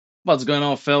What's going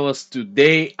on, fellas?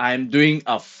 Today I'm doing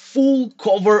a full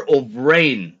cover of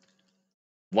Rain.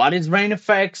 What is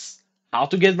RainFX? How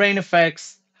to get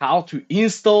RainFX? How to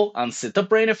install and set up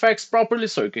RainFX properly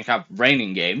so you can have Rain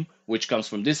in game, which comes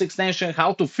from this extension.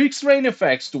 How to fix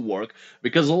RainFX to work,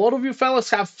 because a lot of you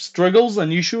fellas have struggles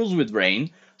and issues with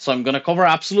Rain. So I'm gonna cover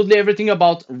absolutely everything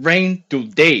about Rain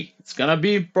today. It's gonna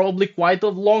be probably quite a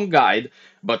long guide,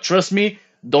 but trust me,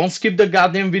 don't skip the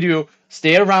goddamn video.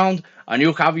 Stay around, and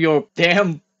you have your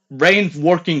damn Rain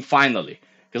working finally,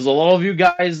 because a lot of you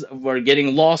guys were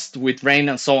getting lost with Rain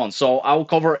and so on. So I'll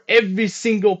cover every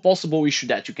single possible issue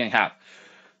that you can have.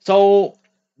 So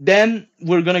then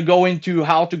we're gonna go into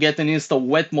how to get and install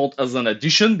wet mode as an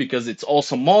addition, because it's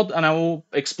also mod, and I will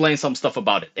explain some stuff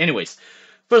about it. Anyways,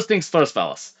 first things first,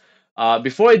 fellas.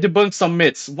 Before I debunk some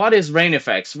myths, what is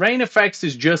RainFX? RainFX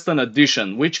is just an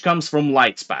addition which comes from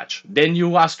Lights patch. Then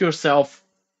you ask yourself,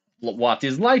 what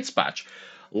is Lights patch?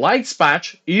 Lights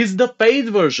patch is the paid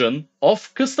version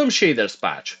of Custom Shaders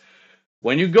patch.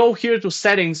 When you go here to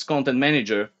Settings, Content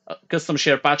Manager, Custom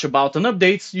Share Patch About and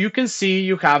Updates, you can see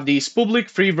you have these public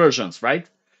free versions, right?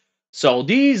 So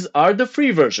these are the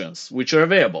free versions which are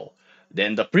available.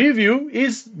 Then the preview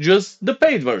is just the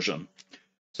paid version.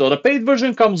 So the paid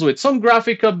version comes with some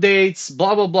graphic updates,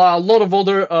 blah blah blah, a lot of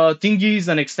other thingies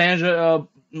and extension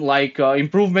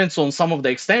improvements on some of the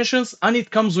extensions, and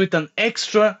it comes with an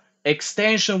extra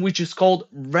extension which is called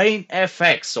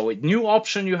RainFX. So a new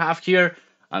option you have here,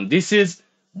 and this is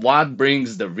what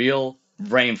brings the real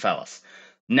rain, fellas.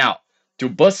 Now, to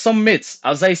bust some myths,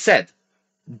 as I said,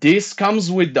 this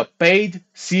comes with the paid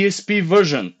CSP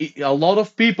version. A lot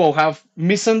of people have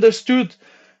misunderstood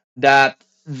that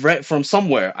from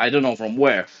somewhere, I don't know from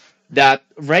where, that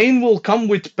Rain will come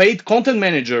with paid content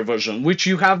manager version, which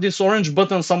you have this orange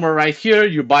button somewhere right here.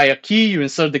 You buy a key, you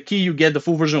insert the key, you get the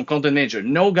full version of content manager.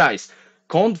 No, guys,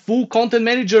 full content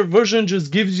manager version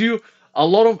just gives you a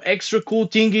lot of extra cool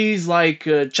thingies like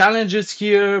challenges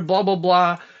here, blah blah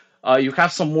blah. You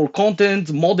have some more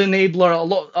content, mod enabler,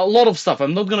 a lot of stuff.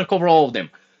 I'm not gonna cover all of them.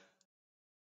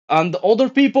 And other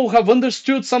people have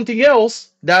understood something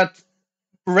else, that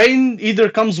Rain either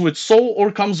comes with Soul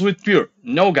or comes with Pure.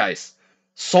 No, guys.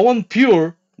 Soul and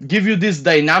Pure give you this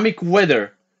dynamic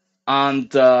weather, and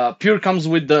Pure comes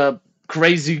with the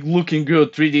crazy looking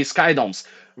good 3D sky domes.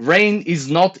 Rain is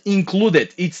not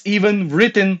included. It's even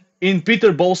written in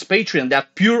Peter Bow's Patreon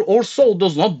that Pure or Soul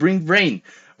does not bring Rain.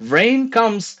 Rain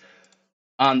comes,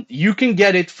 and you can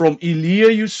get it from Ilya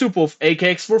Yusupov,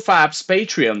 AKX4Fab's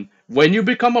Patreon. When you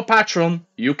become a patron,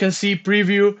 you can see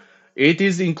preview. It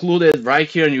is included right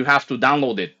here, and you have to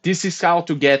download it. This is how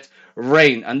to get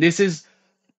Rain, and this is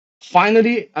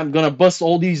finally, I'm gonna bust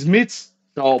all these myths.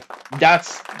 So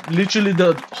that's literally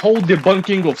the whole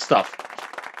debunking of stuff.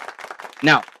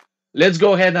 Now, let's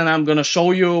go ahead, and I'm gonna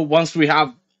show you, once we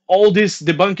have all this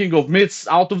debunking of myths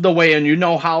out of the way and you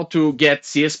know how to get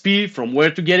CSP, from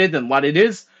where to get it and what it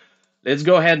is, let's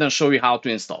go ahead and show you how to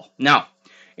install. Now,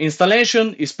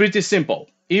 installation is pretty simple.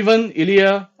 Even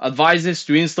Ilya advises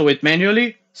to install it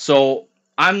manually, so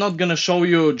I'm not gonna show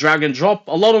you drag and drop.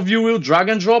 A lot of you will drag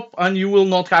and drop and you will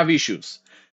not have issues.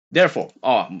 Therefore,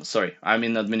 oh, sorry, I'm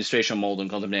in administration mode and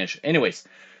contamination. Anyways,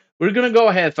 we're gonna go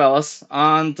ahead, fellas,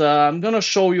 and I'm gonna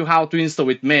show you how to install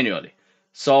it manually.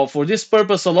 So for this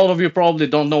purpose, a lot of you probably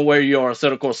don't know where your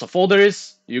Assetto Corsa folder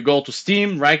is. You go to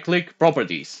Steam, right-click,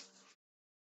 Properties.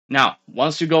 Now,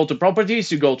 once you go to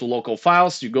Properties, you go to Local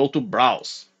Files, you go to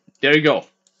Browse. There you go.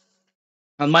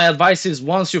 And my advice is,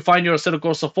 once you find your Assetto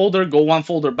Corsa folder, go one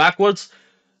folder backwards,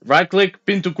 right-click,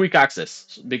 Pin to Quick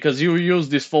Access, because you use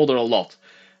this folder a lot.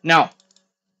 Now,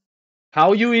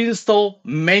 how you install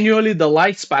manually the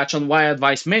Lights patch, and why I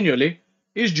advise manually,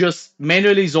 is just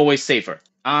manually is always safer.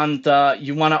 And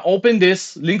you want to open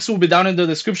this. Links will be down in the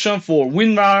description for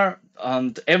Winrar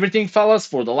and everything, fellas,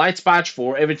 for the Lights patch,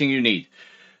 for everything you need.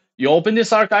 You open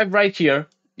this archive right here,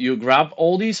 you grab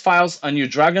all these files and you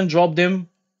drag and drop them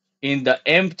in the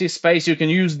empty space. You can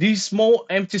use this small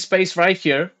empty space right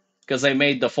here, because I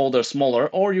made the folder smaller,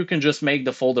 or you can just make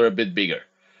the folder a bit bigger.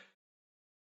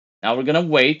 Now we're gonna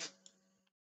wait.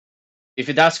 If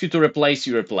it asks you to replace,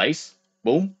 you replace.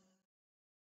 Boom.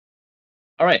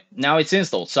 All right, now it's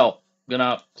installed. So I'm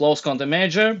gonna close Content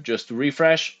Manager just to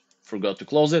refresh. Forgot to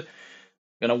close it.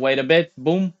 Gonna wait a bit.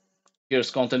 Boom.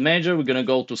 Here's Content Manager. We're gonna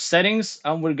go to Settings,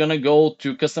 and we're gonna go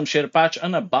to Custom Share Patch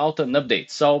and About an Update.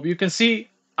 So you can see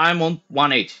I'm on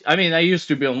 180. I mean, I used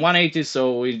to be on 180,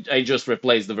 so I just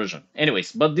replaced the version.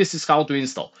 Anyways, but this is how to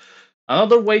install.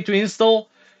 Another way to install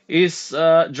is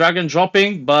drag and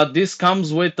dropping, but this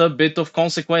comes with a bit of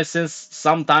consequences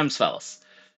sometimes, fellas.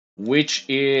 which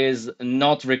is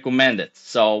not recommended.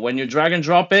 So when you drag and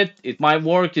drop it, it might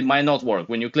work, it might not work.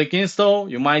 When you click install,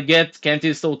 you might get can't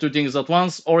install two things at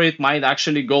once, or it might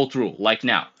actually go through, like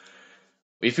now.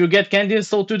 If you get can't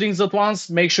install two things at once,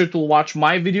 make sure to watch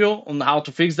my video on how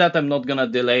to fix that. I'm not gonna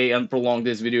delay and prolong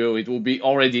this video. It will be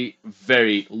already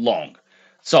very long.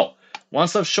 So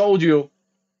once I've showed you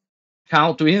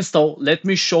how to install, let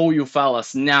me show you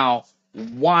fellas now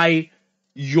why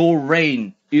your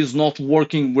Rain is not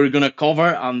working. We're gonna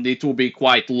cover, and it will be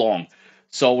quite long.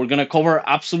 So we're gonna cover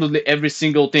absolutely every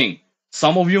single thing.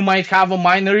 Some of you might have a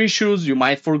minor issues, you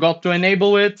might forgot to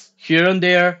enable it here and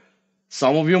there.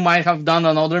 Some of you might have done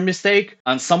another mistake,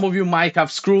 and some of you might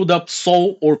have screwed up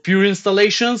SO or pure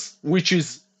installations, which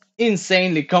is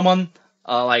insanely common.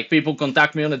 Like people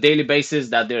contact me on a daily basis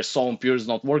that their SO and pure is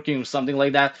not working or something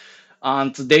like that,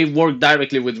 and they work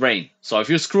directly with Rain. So if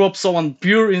you screw up SO and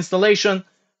pure installation,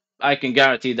 I can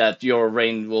guarantee that your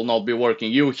Rain will not be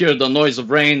working. You hear the noise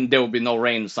of Rain, there will be no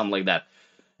Rain, something like that.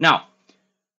 Now,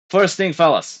 first thing,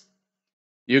 fellas,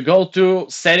 you go to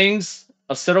settings,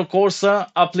 Assetto Corsa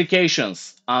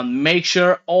applications, and make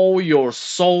sure all your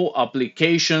SO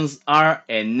applications are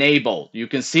enabled. You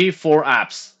can see 4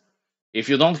 apps. If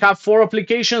you don't have 4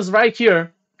 applications right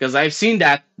here, because I've seen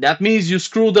that, that means you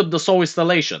screwed up the SO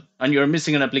installation and you're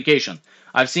missing an application.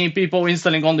 I've seen people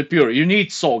installing on the Pure. You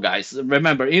need SO, guys.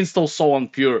 Remember, install SO on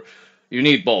Pure. You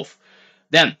need both.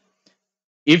 Then,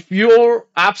 if your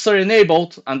apps are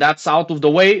enabled and that's out of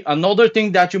the way, another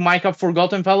thing that you might have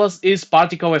forgotten, fellas, is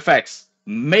particle effects.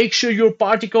 Make sure your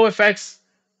particle effects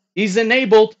is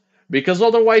enabled, because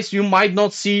otherwise you might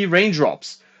not see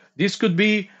raindrops. This could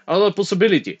be another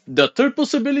possibility. The third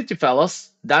possibility, fellas,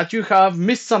 that you have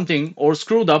missed something or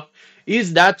screwed up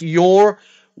is that your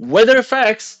weather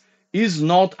effects is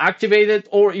not activated,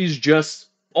 or is just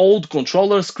old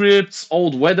controller scripts,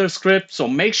 old weather script. So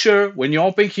make sure when you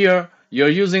open here, you're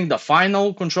using the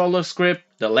final controller script,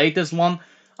 the latest one.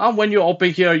 And when you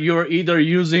open here, you're either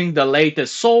using the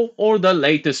latest SO or the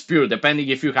latest Pure, depending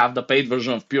if you have the paid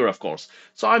version of Pure, of course.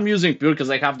 So I'm using Pure because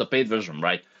I have the paid version,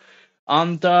 right?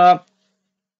 And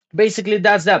basically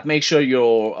that's that. Make sure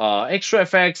your extra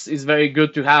effects is very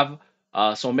good to have.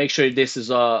 So make sure this is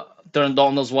turned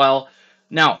on as well.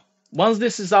 Now, once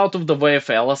this is out of the way,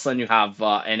 fellas, and you have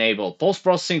enabled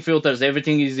post-processing filters,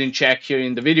 everything is in check here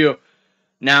in the video.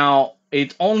 Now,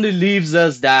 it only leaves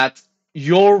us that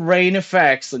your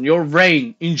RainFX and your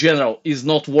Rain in general is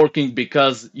not working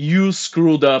because you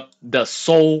screwed up the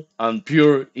SO and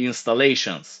Pure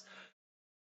installations.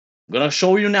 I'm gonna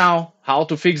show you now how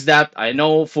to fix that. I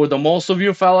know for the most of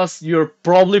you fellas, you're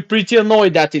probably pretty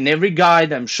annoyed that in every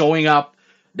guide I'm showing up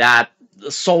that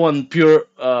SO and Pure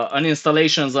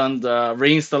uninstallations and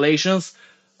reinstallations.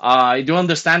 I do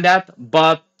understand that,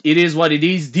 but it is what it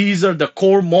is. These are the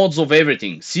core mods of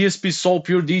everything. CSP, SO,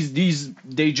 Pure, these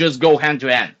they just go hand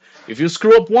to hand. If you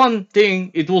screw up one thing,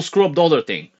 it will screw up the other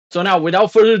thing. So now,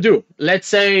 without further ado, let's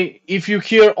say if you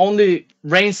hear only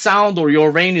Rain sound or your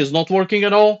Rain is not working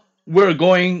at all, we're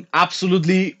going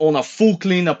absolutely on a full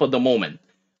cleanup at the moment.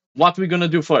 What we're gonna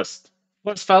do first?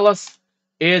 First, fellas,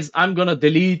 is I'm gonna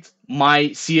delete my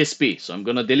CSP. So I'm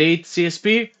gonna delete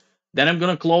CSP, then I'm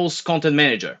gonna close Content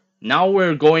Manager. Now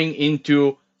we're going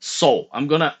into SO. I'm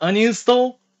gonna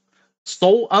uninstall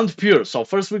SO and Pure. So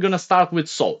first we're gonna start with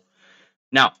SO.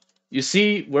 Now, you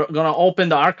see, we're gonna open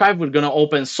the archive, we're gonna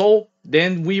open SO,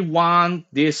 then we want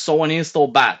this SO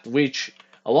uninstall bat, which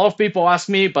a lot of people ask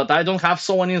me, but I don't have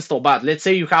SO uninstall bat. Let's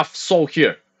say you have SO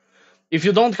here. If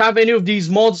you don't have any of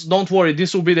these mods, don't worry,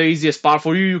 this will be the easiest part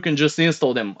for you. You can just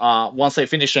install them once I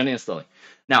finish uninstalling.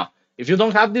 Now, if you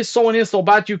don't have this SO uninstall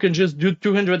bat, you can just do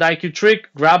 200 IQ trick,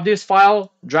 grab this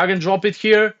file, drag and drop it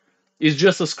here. It's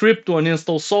just a script to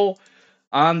uninstall SO,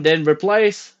 and then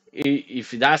replace.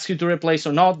 If it asks you to replace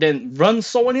or not, then run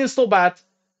SO uninstall bat.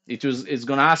 It's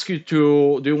gonna ask you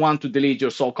to, do you want to delete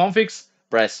your SO configs?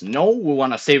 Press no, we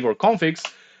wanna save our configs.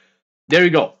 There you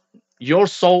go. Your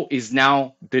SO is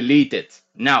now deleted.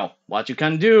 Now, what you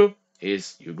can do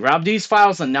is you grab these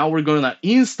files, and now we're gonna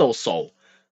install SO.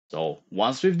 So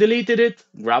once we've deleted it,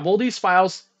 grab all these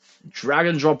files, drag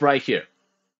and drop right here.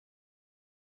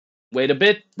 Wait a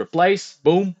bit, replace,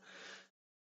 boom.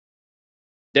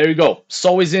 There you go.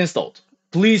 SO is installed.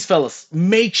 Please, fellas,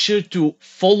 make sure to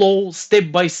follow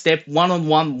step by step,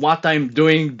 one-on-one, what I'm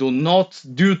doing. Do not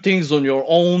do things on your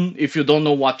own if you don't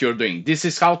know what you're doing. This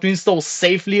is how to install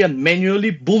safely and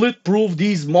manually bulletproof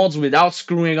these mods without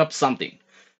screwing up something.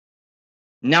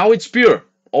 Now it's Pure.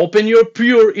 Open your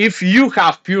Pure if you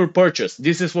have Pure purchased.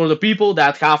 This is for the people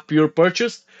that have Pure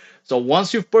purchased. So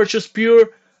once you've purchased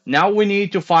Pure, Now we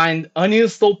need to find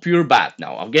uninstall PureBat.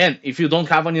 Now again, if you don't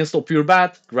have uninstall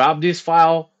PureBat, grab this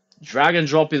file, drag and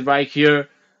drop it right here,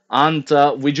 and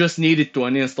we just need it to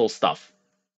uninstall stuff.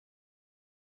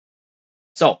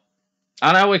 So,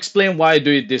 and I'll explain why I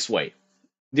do it this way.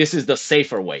 This is the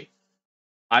safer way.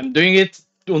 I'm doing it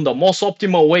in the most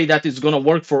optimal way that is going to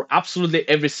work for absolutely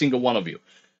every single one of you.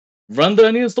 Run the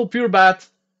uninstall PureBat.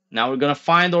 Now we're going to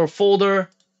find our folder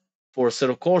for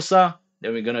Assetto Corsa.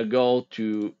 Then we're going to go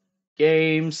to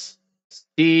Games,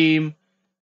 Steam,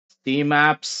 Steam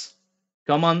Apps.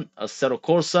 Come on, Assetto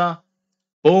Corsa.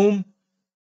 Boom.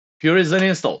 Pure is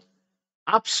uninstalled.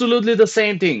 Absolutely the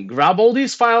same thing. Grab all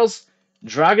these files,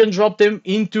 drag and drop them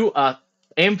into a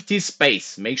empty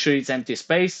space. Make sure it's empty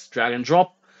space. Drag and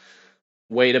drop.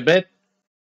 Wait a bit.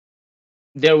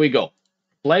 There we go.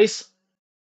 Place.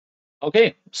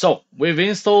 Okay, so we've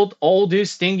installed all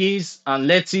these thingies and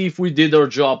let's see if we did our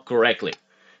job correctly.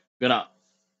 Gonna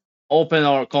open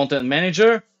our content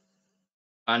manager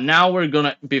and now we're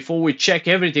gonna, before we check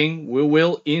everything, we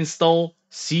will install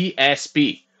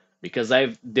CSP because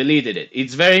I've deleted it.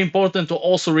 It's very important to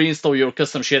also reinstall your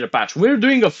custom shader patch. We're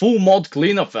doing a full mod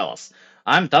cleanup, fellas.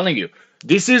 I'm telling you,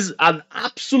 this is an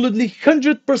absolutely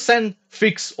 100%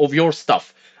 fix of your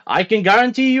stuff. I can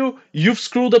guarantee you, you've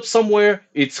screwed up somewhere.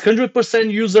 It's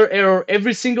 100% user error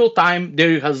every single time.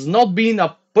 There has not been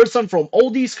a person from all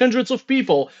these hundreds of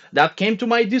people that came to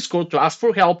my Discord to ask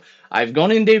for help. I've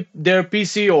gone in their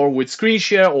PC or with screen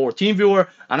share or TeamViewer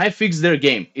and I fixed their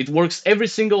game. It works every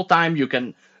single time. You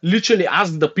can literally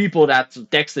ask the people that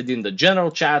texted in the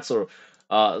general chats or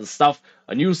stuff,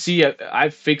 and you see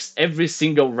I've fixed every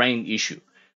single Rain issue.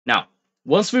 Now,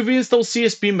 once we've installed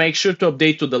CSP, make sure to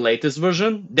update to the latest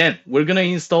version. Then we're gonna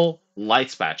install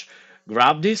Lightspatch.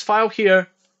 Grab this file here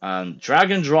and drag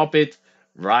and drop it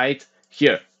right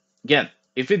here. Again,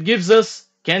 if it gives us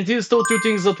can't install two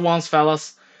things at once,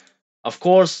 fellas, of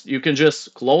course you can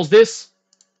just close this,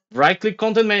 right click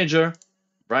Content Manager,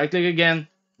 right click again,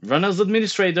 run as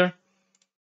administrator.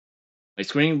 My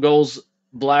screen goes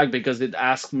black because it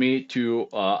asked me to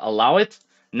allow it.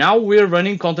 Now we're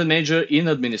running Content Manager in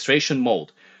administration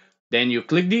mode. Then you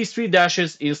click these three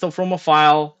dashes, install from a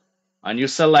file, and you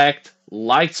select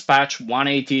Lightspatch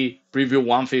 180 Preview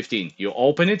 115. You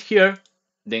open it here,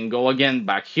 then go again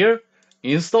back here,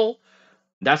 install.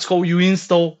 That's how you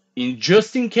install in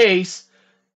just in case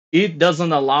it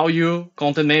doesn't allow you.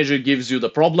 Content Manager gives you the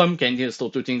problem, can't install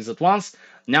two things at once.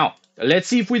 Now, let's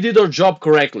see if we did our job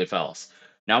correctly, fellas.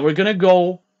 Now we're gonna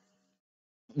go,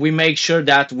 we make sure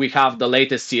that we have the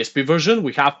latest CSP version,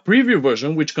 we have preview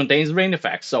version, which contains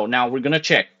RainFX. So now we're gonna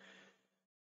check.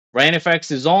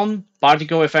 RainFX is on,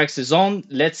 Particle FX is on.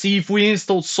 Let's see if we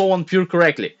installed So on Pure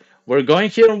correctly. We're going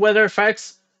here on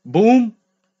WeatherFX, boom,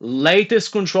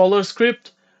 latest controller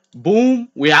script, boom,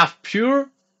 we have Pure,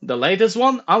 the latest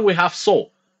one, and we have So.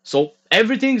 So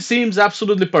everything seems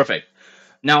absolutely perfect.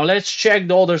 Now let's check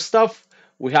the other stuff.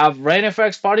 We have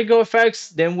RainFX, Particle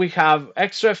FX, then we have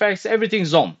Extra FX,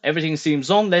 everything's on. Everything seems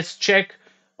on. Let's check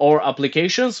our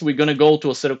applications. We're gonna go to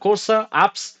Assetto Corsa,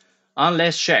 apps, and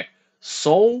let's check.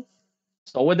 So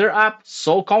weather app,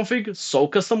 so config, so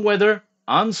custom weather,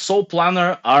 and so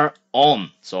planner are on.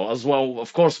 So as well,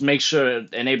 of course, make sure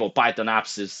enable Python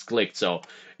apps is clicked, so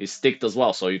it's ticked as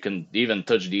well, so you can even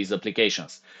touch these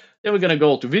applications. Then we're gonna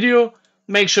go to video.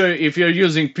 Make sure if you're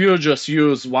using Pure, just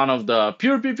use one of the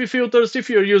Pure PP filters. If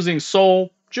you're using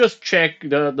So, just check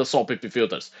the So PP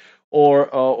filters or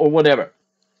whatever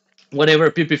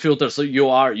PP filters you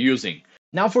are using.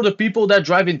 Now for the people that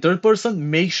drive in third person,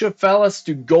 make sure, fellas,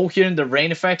 to go here in the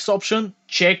RainFX option,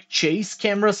 check chase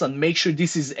cameras and make sure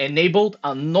this is enabled.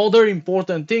 Another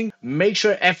important thing, make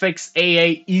sure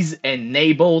FXAA is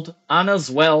enabled, and as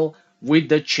well with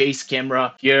the chase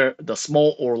camera here, the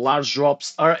small or large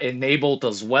drops are enabled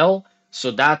as well, so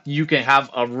that you can have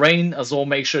a rain as well.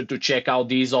 Make sure to check out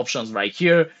these options right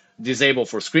here, disable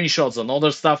for screenshots and other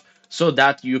stuff, so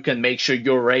that you can make sure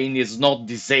your rain is not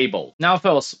disabled. Now,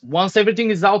 fellas, once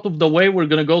everything is out of the way, we're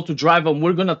gonna go to drive and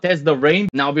we're gonna test the rain.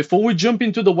 Now, before we jump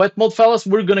into the wet mode, fellas,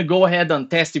 we're gonna go ahead and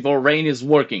test if our rain is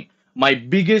working. My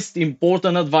biggest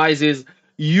important advice is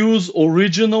use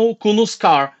original Kunus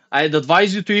car. I'd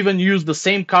advise you to even use the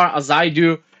same car as I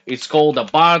do. It's called a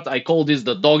Bart. I call this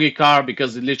the doggy car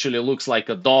because it literally looks like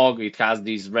a dog. It has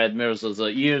these red mirrors as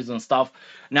ears and stuff.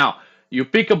 Now, you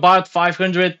pick a Bart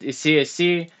 500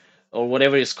 CSC or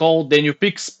whatever it's called, then you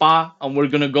pick Spa, and we're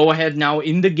gonna go ahead now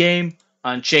in the game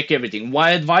and check everything.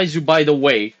 Why I advise you, by the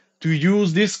way, to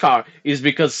use this car is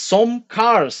because some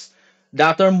cars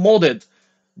that are modded,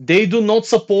 they do not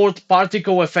support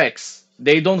particle effects.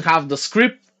 They don't have the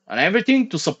script, and everything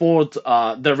to support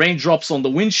the raindrops on the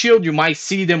windshield. You might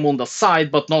see them on the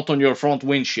side, but not on your front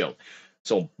windshield.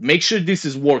 So make sure this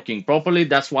is working properly.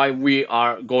 That's why we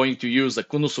are going to use the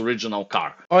Kunos original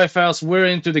car. Alright fellas, we're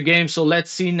into the game, so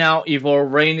let's see now if our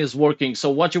rain is working.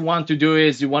 So what you want to do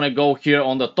is you want to go here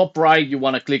on the top right, you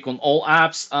want to click on all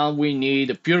apps, and we need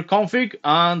the pure config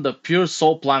and the pure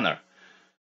sol planner.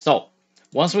 So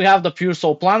once we have the pure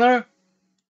sol planner,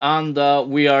 and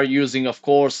we are using, of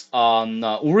course, an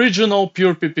original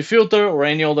pure PP filter or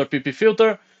any other PP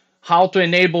filter. How to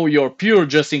enable your pure,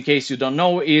 just in case you don't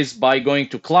know, is by going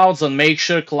to clouds and make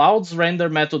sure clouds render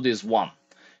method is 1.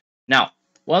 Now,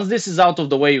 once this is out of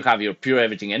the way, you have your pure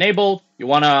everything enabled. You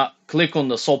want to click on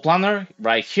the sol planner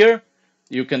right here.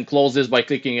 You can close this by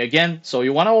clicking again. So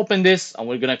you want to open this, and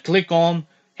we're going to click on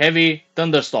heavy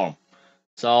thunderstorm.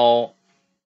 So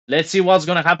let's see what's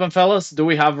going to happen, fellas. Do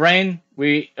we have rain?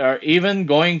 We are even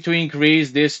going to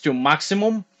increase this to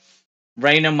maximum.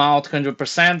 Rain amount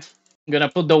 100%. I'm going to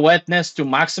put the wetness to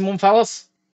maximum, fellas.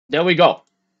 There we go.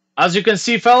 As you can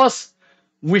see, fellas,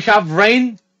 we have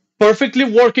rain perfectly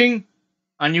working.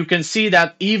 And you can see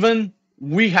that even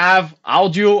we have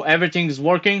audio, everything is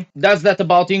working. That's that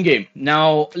about in-game.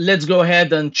 Now let's go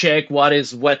ahead and check what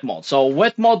is wet mode. So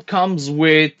wet mode comes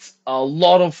with a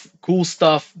lot of cool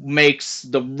stuff, makes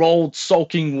the road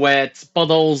soaking wet,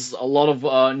 puddles, a lot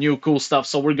of new cool stuff.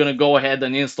 So we're gonna go ahead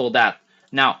and install that.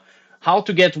 Now, how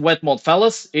to get wet mode,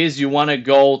 fellas, is you wanna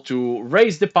go to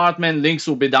race department, links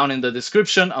will be down in the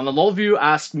description, and a lot of you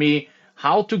ask me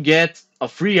how to get a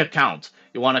free account.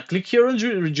 You wanna click here on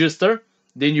register,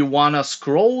 then you want to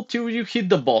scroll till you hit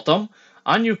the bottom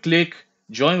and you click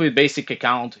join with basic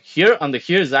account here, and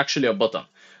here is actually a button.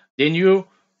 Then you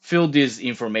fill this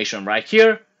information right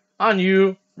here and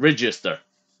you register.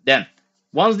 Then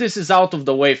once this is out of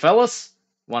the way, fellas,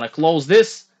 want to close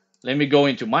this. Let me go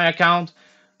into my account.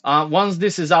 Once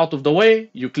this is out of the way,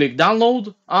 you click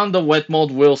download and the wet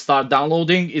mode will start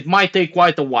downloading. It might take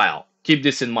quite a while. Keep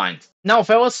this in mind. Now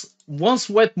fellas, once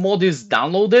wet mode is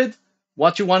downloaded,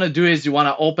 what you want to do is you want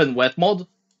to open wet mode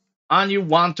and you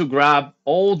want to grab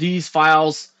all these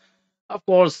files, of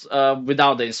course,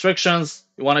 without the instructions.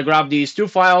 You want to grab these 2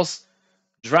 files,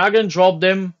 drag and drop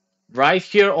them right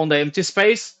here on the empty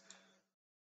space,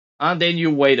 and then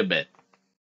you wait a bit.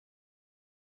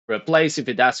 Replace if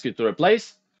it asks you to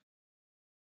replace.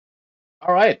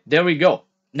 All right, there we go.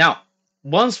 Now,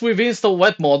 once we've installed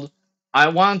wet mode, I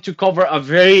want to cover a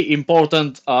very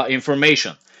important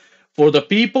information. For the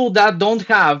people that don't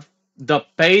have the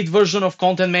paid version of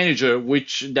Content Manager,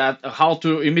 how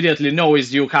to immediately know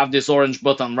is you have this orange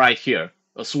button right here.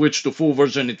 A switch to full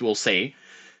version, it will say.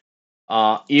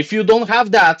 If you don't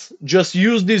have that, just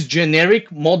use this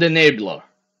generic mod enabler.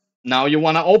 Now you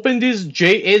want to open this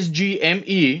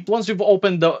JSGME. Once you've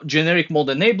opened the generic mod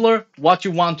enabler, what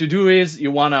you want to do is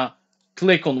you want to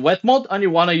click on wet mode and you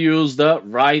want to use the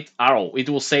right arrow. It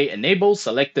will say enable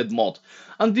selected mod.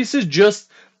 And this is just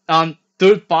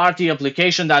third-party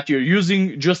application that you're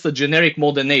using, just a generic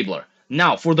mod enabler.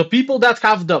 Now, for the people that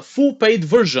have the full paid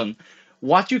version,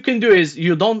 what you can do is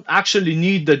you don't actually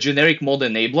need the generic mod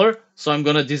enabler. So I'm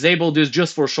going to disable this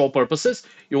just for show purposes.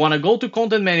 You want to go to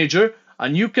Content Manager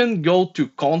and you can go to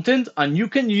Content and you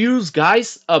can use,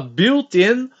 guys, a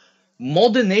built-in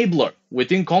mod enabler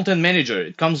within Content Manager.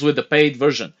 It comes with the paid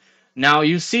version. Now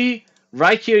you see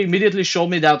right here immediately show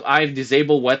me that I've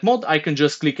disabled wet mode. I can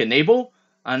just click enable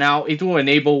and now it will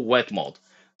enable wet mode.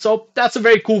 So that's a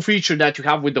very cool feature that you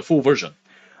have with the full version.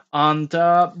 And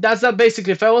that's that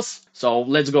basically, fellas. So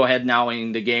let's go ahead now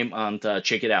in the game and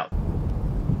check it out.